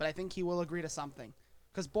done. But I think he will agree to something.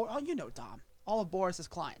 Because, Dom, all of Boris's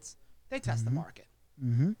clients, they test the market.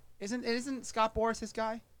 Mm-hmm. Isn't Scott Boras his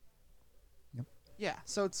guy? Yep. Yeah,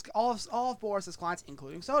 so it's all of Boris's clients,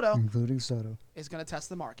 including Soto, Including Soto. is going to test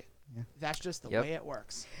the market. Yeah. That's just the Yep. way it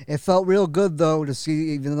works. It felt real good, though, to see,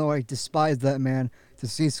 even though I despise that man, to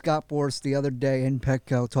see Scott Boras the other day in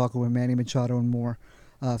Petco talking with Manny Machado and more.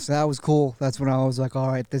 So that was cool. That's when I was like, all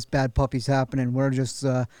right, this bad puppy's happening. We're just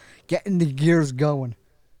getting the gears going.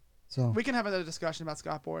 So. We can have another discussion about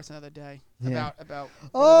Scott Boras another day. Yeah. About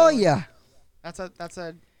Oh, yeah. That's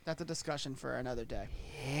a discussion for another day.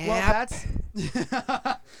 Yep. Well, that's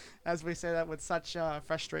as we say that with such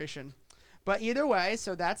frustration. But either way,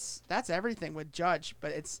 so that's everything with Judge.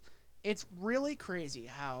 But it's really crazy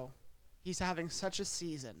how he's having such a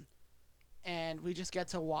season, and we just get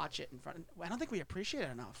to watch it in front. I don't think we appreciate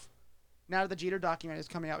it enough. Now that the Jeter documentary is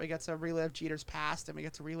coming out, we get to relive Jeter's past, and we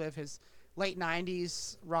get to relive his late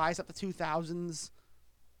 '90s rise up the 2000s.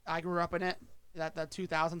 I grew up in it. That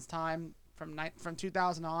 2000s time from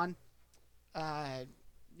 2000 on.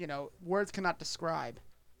 Words cannot describe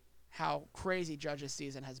how crazy Judge's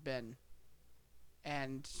season has been.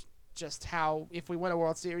 And just how, if we win a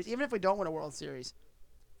World Series, even if we don't win a World Series,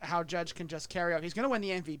 how Judge can just carry out. He's going to win the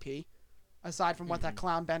MVP, aside from what that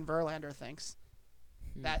clown Ben Verlander thinks.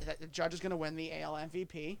 That the Judge is going to win the AL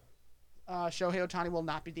MVP. Shohei Ohtani will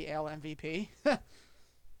not be the AL MVP.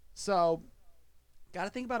 So, got to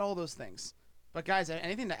think about all those things. But, guys,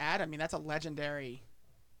 anything to add? I mean, that's a legendary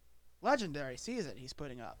season he's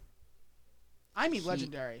putting up. I mean, he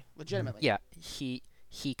legendary, legitimately. yeah, he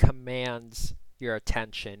commands your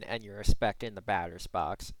attention and your respect in the batter's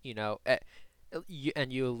box.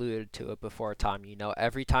 And you alluded to it before, Tom.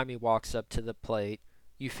 Every time he walks up to the plate,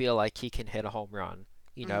 you feel like he can hit a home run.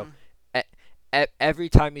 You know, Hmm. e- every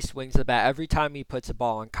time he swings the bat, every time he puts a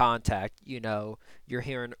ball in contact, you're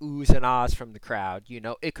hearing oohs and ahs from the crowd.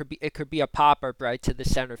 It could be a pop up right to the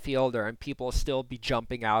center fielder, and people will still be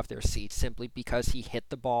jumping out of their seats simply because he hit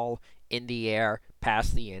the ball in the air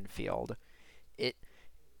past the infield. It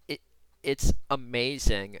it it's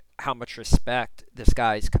amazing how much respect this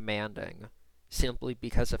guy is commanding simply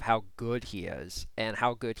because of how good he is and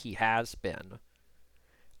how good he has been.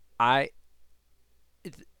 I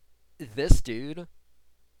th- this dude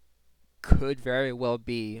could very well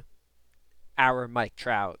be our Mike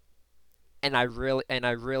Trout, and I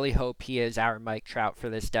really hope he is our Mike Trout for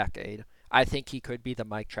this decade. I think he could be the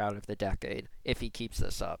Mike Trout of the decade if he keeps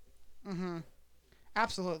this up. Hmm.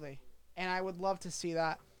 Absolutely. And I would love to see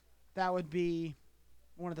that. That would be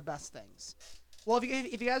one of the best things. Well,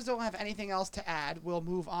 if you guys don't have anything else to add, we'll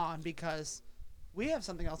move on because we have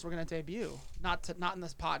something else we're going to debut. Not in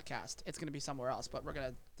this podcast. It's going to be somewhere else, but we're going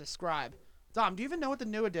to describe. Dom, do you even know what the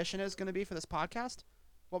new edition is going to be for this podcast?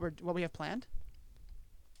 What we have planned?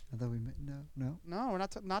 I thought no, No, we're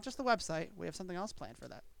not just the website. We have something else planned for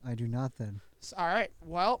that. I do not then. All right.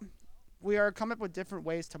 Well, we are coming up with different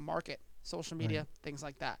ways to market social media, Right. things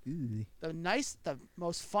like that. Ooh. The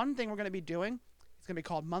most fun thing we're going to be doing is going to be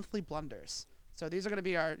called monthly blunders. So these are going to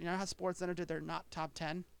be our, how Sports Center did their not top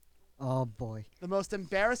 10? Oh boy. The most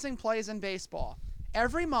embarrassing plays in baseball.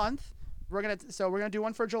 Every month, we're going to do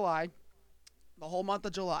one for July, the whole month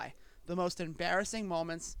of July. The most embarrassing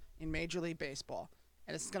moments in Major League Baseball.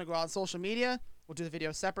 And it's going to go out on social media. We'll do the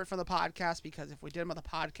video separate from the podcast because if we did them on the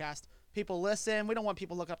podcast, people listen. We don't want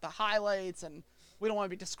people looking up the highlights, and we don't want to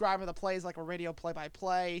be describing the plays like a radio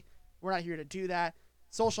play-by-play. We're not here to do that.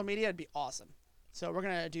 Social media would be awesome. So we're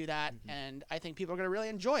going to do that, and I think people are going to really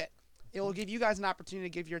enjoy it. It will give you guys an opportunity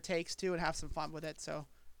to give your takes, too, and have some fun with it. So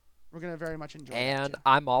we're going to very much enjoy it. And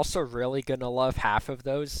I'm also really going to love half of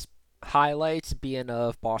those highlights being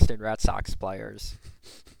of Boston Red Sox players.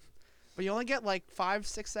 But you only get like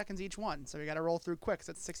 5-6 seconds each one, so you got to roll through quick. 'Cause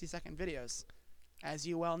it's 60-second videos, as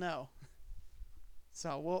you well know.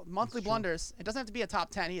 So monthly true. blunders. It doesn't have to be a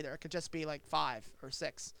top 10 either. It could just be like 5 or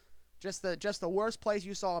 6. Just the worst plays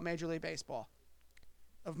you saw in Major League Baseball.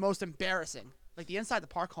 Of most embarrassing. Like the inside the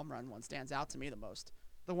park home run one stands out to me the most.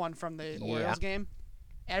 The one from the Yeah. Orioles game.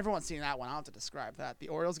 Everyone's seen that one. I don't have to describe that. The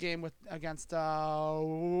Orioles game against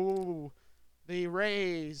the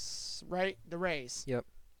Rays, right? The Rays. Yep.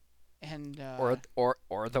 And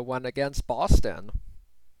Or the one against Boston.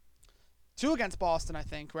 2 against Boston, I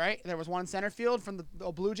think, right? There was one in center field from the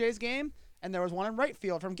Blue Jays game, and there was one in right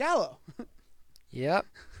field from Gallo, Yep.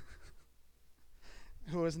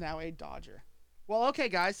 who is now a Dodger. Well, okay,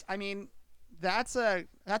 guys. I mean, that's a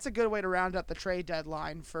good way to round up the trade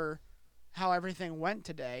deadline for how everything went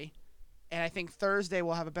today. And I think Thursday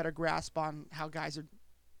we'll have a better grasp on how guys are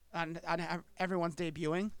on how everyone's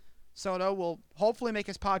debuting. Soto will hopefully make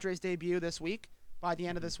his Padres debut this week. By the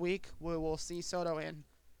end of this week, we will see Soto in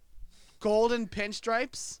golden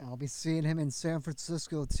pinstripes. I'll be seeing him in San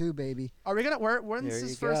Francisco too, baby. Are we gonna? When's There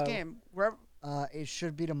his you first go. game? Where? It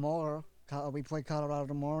should be tomorrow. We play Colorado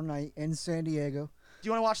tomorrow night in San Diego. Do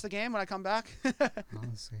you want to watch the game when I come back?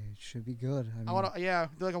 Honestly, it should be good. I mean, I want to, yeah,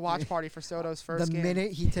 do like a watch party for Soto's first the game.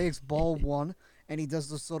 minute he takes ball one and he does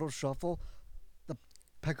the Soto shuffle, the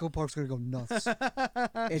Petco Park's gonna go nuts.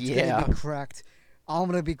 It's Yeah. gonna be cracked. I'm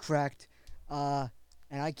gonna be cracked. And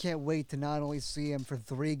I can't wait to not only see him for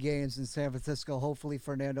 3 games in San Francisco. Hopefully,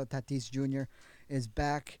 Fernando Tatis Jr. is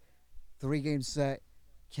back. 3 game set.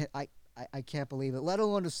 I can't believe it. Let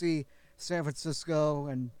alone to see San Francisco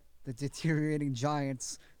and the deteriorating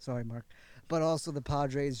Giants. Sorry, Mark. But also the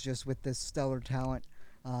Padres just with this stellar talent.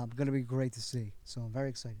 Going to be great to see. So I'm very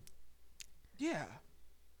excited. Yeah.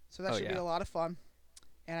 So that Oh, should be yeah. a lot of fun,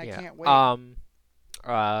 and I Yeah. can't wait.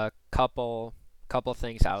 Couple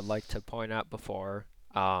things I would like to point out before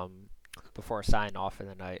signing off for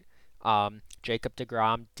the night. Jacob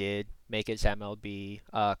deGrom did make his MLB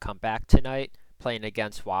comeback tonight, playing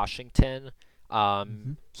against Washington.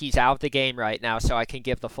 He's out of the game right now, so I can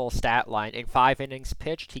give the full stat line. In 5 innings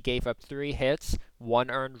pitched, he gave up 3 hits, 1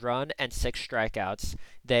 earned run, and 6 strikeouts.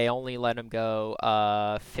 They only let him go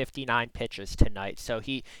 59 pitches tonight, so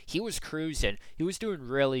he was cruising. He was doing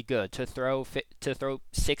really good to throw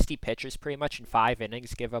 60 pitches pretty much in 5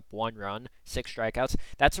 innings, give up 1 run, 6 strikeouts.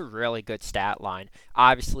 That's a really good stat line.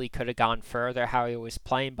 Obviously, could have gone further how he was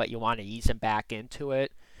playing, but you want to ease him back into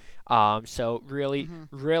it. So really, Mhm.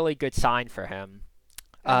 really good sign for him,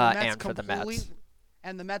 And the Mets and for the Mets.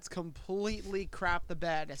 and the Mets completely crapped the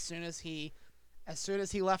bed as soon as he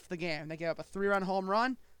left the game. They gave up a 3-run home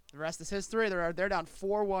run. The rest is history. They're down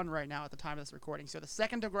 4-1 right now at the time of this recording. So the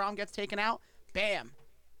second DeGrom gets taken out, bam,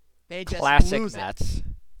 they just Classic lose it. Mets.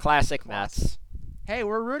 Classic Classic. Mets. Hey,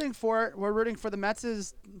 we're rooting for it. We're rooting for the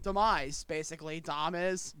Mets' demise, basically. Dom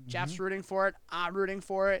is. Jeff's rooting for it. I'm rooting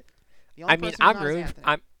for it. The only I mean, person who's not is rooting.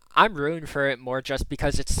 Anthony. I'm rooting for it more just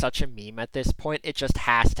because it's such a meme at this point. It just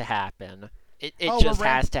has to happen. It Oh, just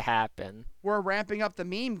has to happen. We're ramping up the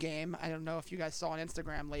meme game. I don't know if you guys saw on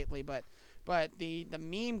Instagram lately, but the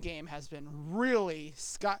meme game has been really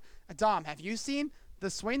Dom, have you seen the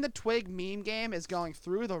Swing the Twig meme game is going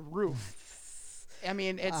through the roof. I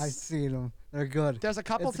mean, I've seen them. They're good. there's a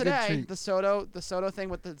couple It's a good today. treat. The Soto thing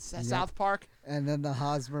with the South Park. And then the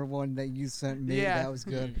Hosmer one that you sent me, Yeah. that was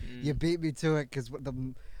good. Mhm. You beat me to it because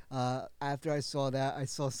after I saw that, I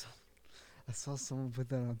saw someone put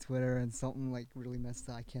that on Twitter and something like really messed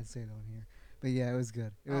up. I can't say it on here, but yeah, it was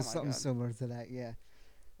good. It Oh was my something God. similar to that. Yeah.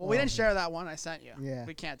 Well, we Oh, didn't share that one I sent you. Yeah.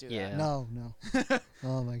 We can't do Yeah. that. No.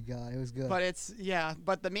 Oh my God, it was good. But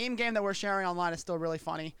but the meme game that we're sharing online is still really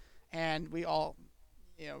funny, and we all,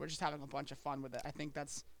 we're just having a bunch of fun with it. I think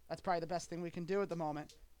that's probably the best thing we can do at the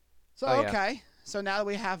moment. So Oh, yeah. okay, so now that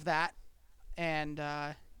we have that, and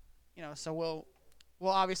so we'll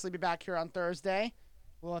obviously be back here on Thursday.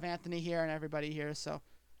 We'll have Anthony here and everybody here, so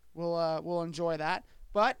we'll enjoy that.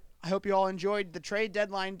 But I hope you all enjoyed the trade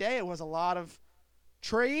deadline day. It was a lot of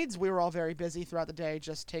trades. We were all very busy throughout the day,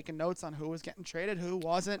 just taking notes on who was getting traded, who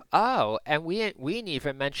wasn't. Oh, and we didn't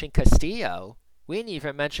even mention Castillo. We didn't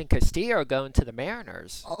even mention Castillo going to the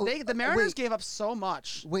Mariners. Oh, The Mariners gave up so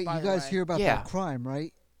much. Wait, by you the guys way. hear about Yeah. that crime,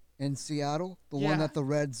 right? In Seattle, the Yeah. one that the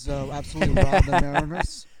Reds absolutely robbed the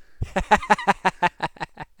Mariners.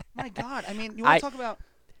 My God, I mean, you want to talk about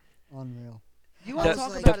Unreal. you want to The-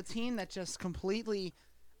 talk the- about a team that just completely.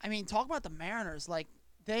 I mean, talk about the Mariners. Like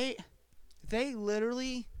they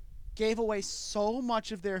literally gave away so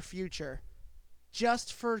much of their future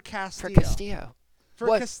just for Castillo. For Castillo.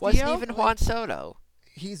 Wasn't Castillo, even Juan Soto.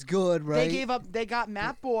 He's good, right? They gave up. They got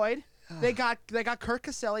Matt Boyd. They got Kurt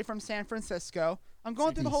Caselli from San Francisco. I'm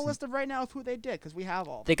going through the whole Decent. list of right now of who they did because we have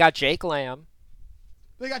all. They got Jake Lamb.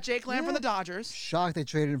 They got Jake Lamb from Yeah. the Dodgers. Shocked they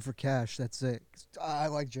traded him for cash. That's it. I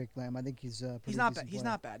like Jake Lamb. I think he's pretty He's not bad. decent He's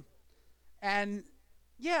player. not bad. And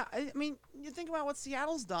yeah, I mean, you think about what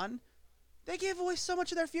Seattle's done. They gave away so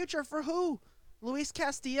much of their future for who? Luis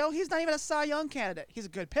Castillo. He's not even a Cy Young candidate. He's a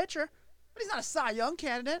good pitcher, but he's not a Cy Young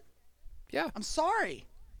candidate. Yeah. I'm sorry.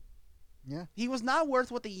 Yeah. He was not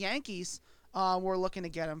worth what the Yankees were looking to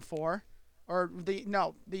get him for, or what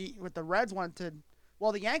the Reds wanted to.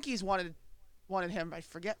 Well, the Yankees wanted him. I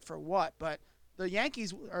forget for what, but the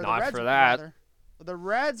Yankees or Not the Reds for that. rather, the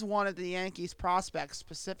Reds wanted the Yankees prospect,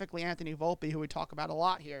 specifically Anthony Volpe, who we talk about a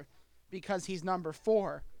lot here, because he's number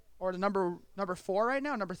 4 or the number 4 right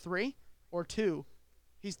now, number 3 or 2.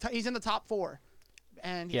 He's in the top 4,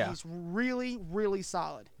 and Yeah. he's really really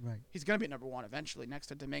solid. Right. He's going to be number 1 eventually next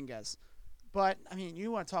to Dominguez. But, I mean,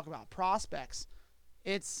 you want to talk about prospects.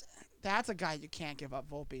 That's a guy you can't give up,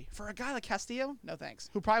 Volpe. For a guy like Castillo, no thanks.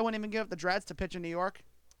 Who probably wouldn't even give up the dreads to pitch in New York,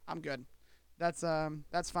 I'm good. That's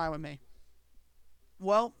fine with me.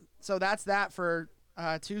 Well, so that's that for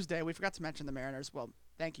Tuesday. We forgot to mention the Mariners. Well,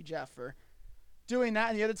 thank you, Jeff, for doing that.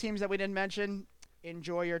 And the other teams that we didn't mention,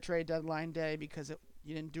 enjoy your trade deadline day because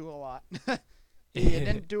you didn't do a lot. You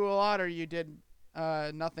didn't do a lot or you did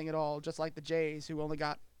nothing at all, just like the Jays, who only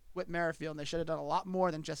got Whit Merrifield, and they should have done a lot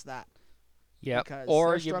more than just that. Yep. Because Or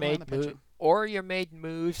they're you struggling on made the pitching. or you made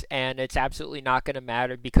moves and it's absolutely not going to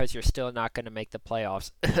matter because you're still not going to make the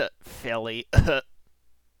playoffs. Philly.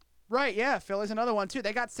 Right, yeah. Philly's another one, too.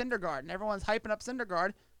 They got Syndergaard, and everyone's hyping up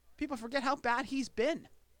Syndergaard. People forget how bad he's been.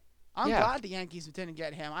 I'm Yeah. glad the Yankees didn't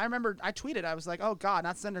get him. I remember I tweeted, I was like, oh, God,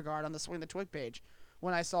 not Syndergaard on the Swing the Twig page.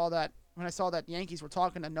 When I saw that Yankees were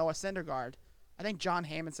talking to Noah Syndergaard, I think John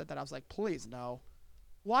Heyman said that. I was like, please, no.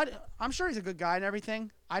 What? I'm sure he's a good guy and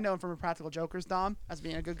everything. I know him from Practical Jokers, Dom, as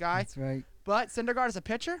being a good guy. That's right. But Syndergaard as a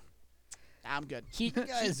pitcher? I'm good. He,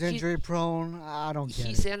 Guy's he- injury prone. I don't get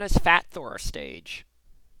he's it. in his fat Thor stage.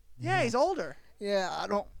 Yeah, he's older. Yeah, I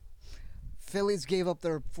don't. Phillies gave up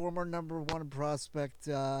their former number 1 prospect,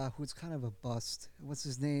 who's kind of a bust. What's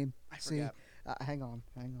his name? I forget. Hang on,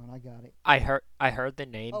 I got it. I heard the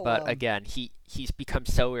name, Oh, but again, he's become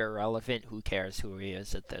so irrelevant. Who cares who he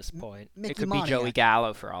is at this point? Mickey It could be Joey Moniak.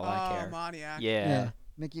 Gallo for all I Oh, care. Moniak. Yeah.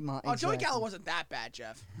 Mickey Mouse. Oh, Joey Gallo wasn't that bad,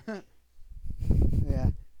 Jeff. Yeah,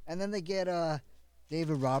 and then they get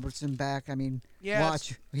David Robertson back. I mean, Yeah,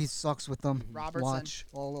 watch. He sucks with them. Robertson. Watch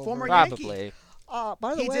all over. Former Yankee. Probably.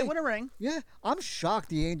 By the He way, did win a ring. yeah, I'm shocked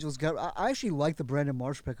the Angels got. I actually like the Brandon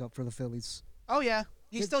Marsh pickup for the Phillies. Oh yeah,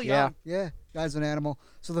 he's still Yeah. young. Yeah, guy's an animal.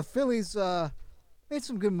 So the Phillies made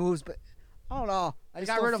some good moves, but I don't know. I They just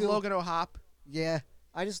got don't rid of feel, Logan O'Hop. Yeah,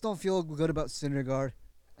 I just don't feel good about Syndergaard.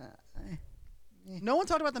 No one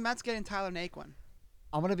talked about the Mets getting Tyler Naquin.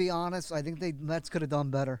 I'm gonna be honest. I think the Mets could have done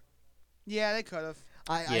better. Yeah, they could have.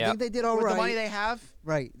 I Yeah. think they did all With right. the money they have.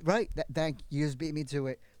 Right. Thank you. You just beat me to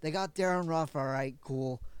it. They got Darren Ruff. All right,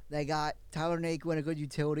 cool. They got Tyler Naquin, a good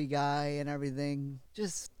utility guy, and everything.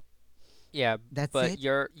 Just Yeah, that's but it.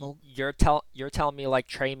 Well- you're telling me like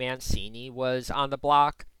Trey Mancini was on the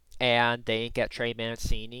block and they didn't get Trey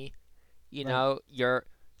Mancini. You Right. know, you're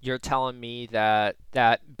telling me that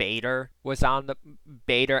Bader was on the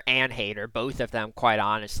Bader and Hader, both of them, quite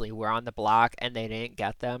honestly, were on the block and they didn't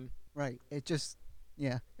get them. Right. It just.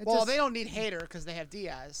 Yeah. Well, they don't need Hader because they have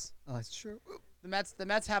Diaz. Oh, it's true. The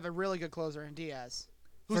Mets have a really good closer in Diaz,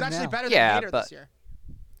 who's For actually now. better Yeah, than Hader but- this year.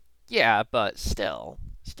 Yeah, but still,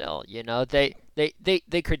 you know, they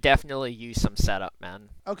could definitely use some setup, man.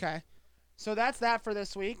 Okay, so that's that for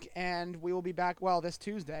this week, and we will be back. Well, this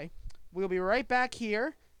Tuesday, we'll be right back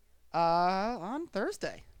here on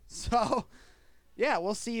Thursday. So, yeah,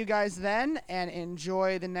 we'll see you guys then, and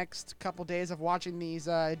enjoy the next couple days of watching these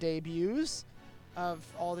debuts of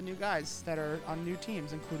all the new guys that are on new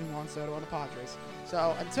teams, including Juan Soto on the Padres.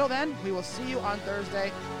 So until then, we will see you on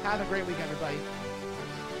Thursday. Have a great week, everybody.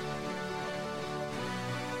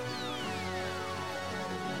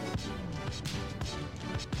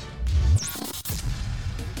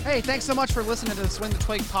 Hey, thanks so much for listening to the Swing the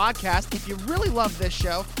Twig podcast. If you really love this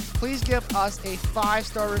show, please give us a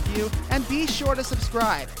 5-star review and be sure to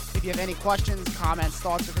subscribe. If you have any questions, comments,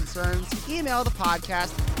 thoughts, or concerns, email the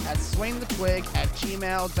podcast at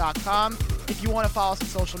swingthetwig@gmail.com. If you want to follow us on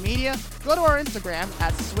social media, go to our Instagram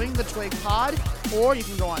at swingthetwigpod, or you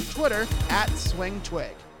can go on Twitter at swingtwig.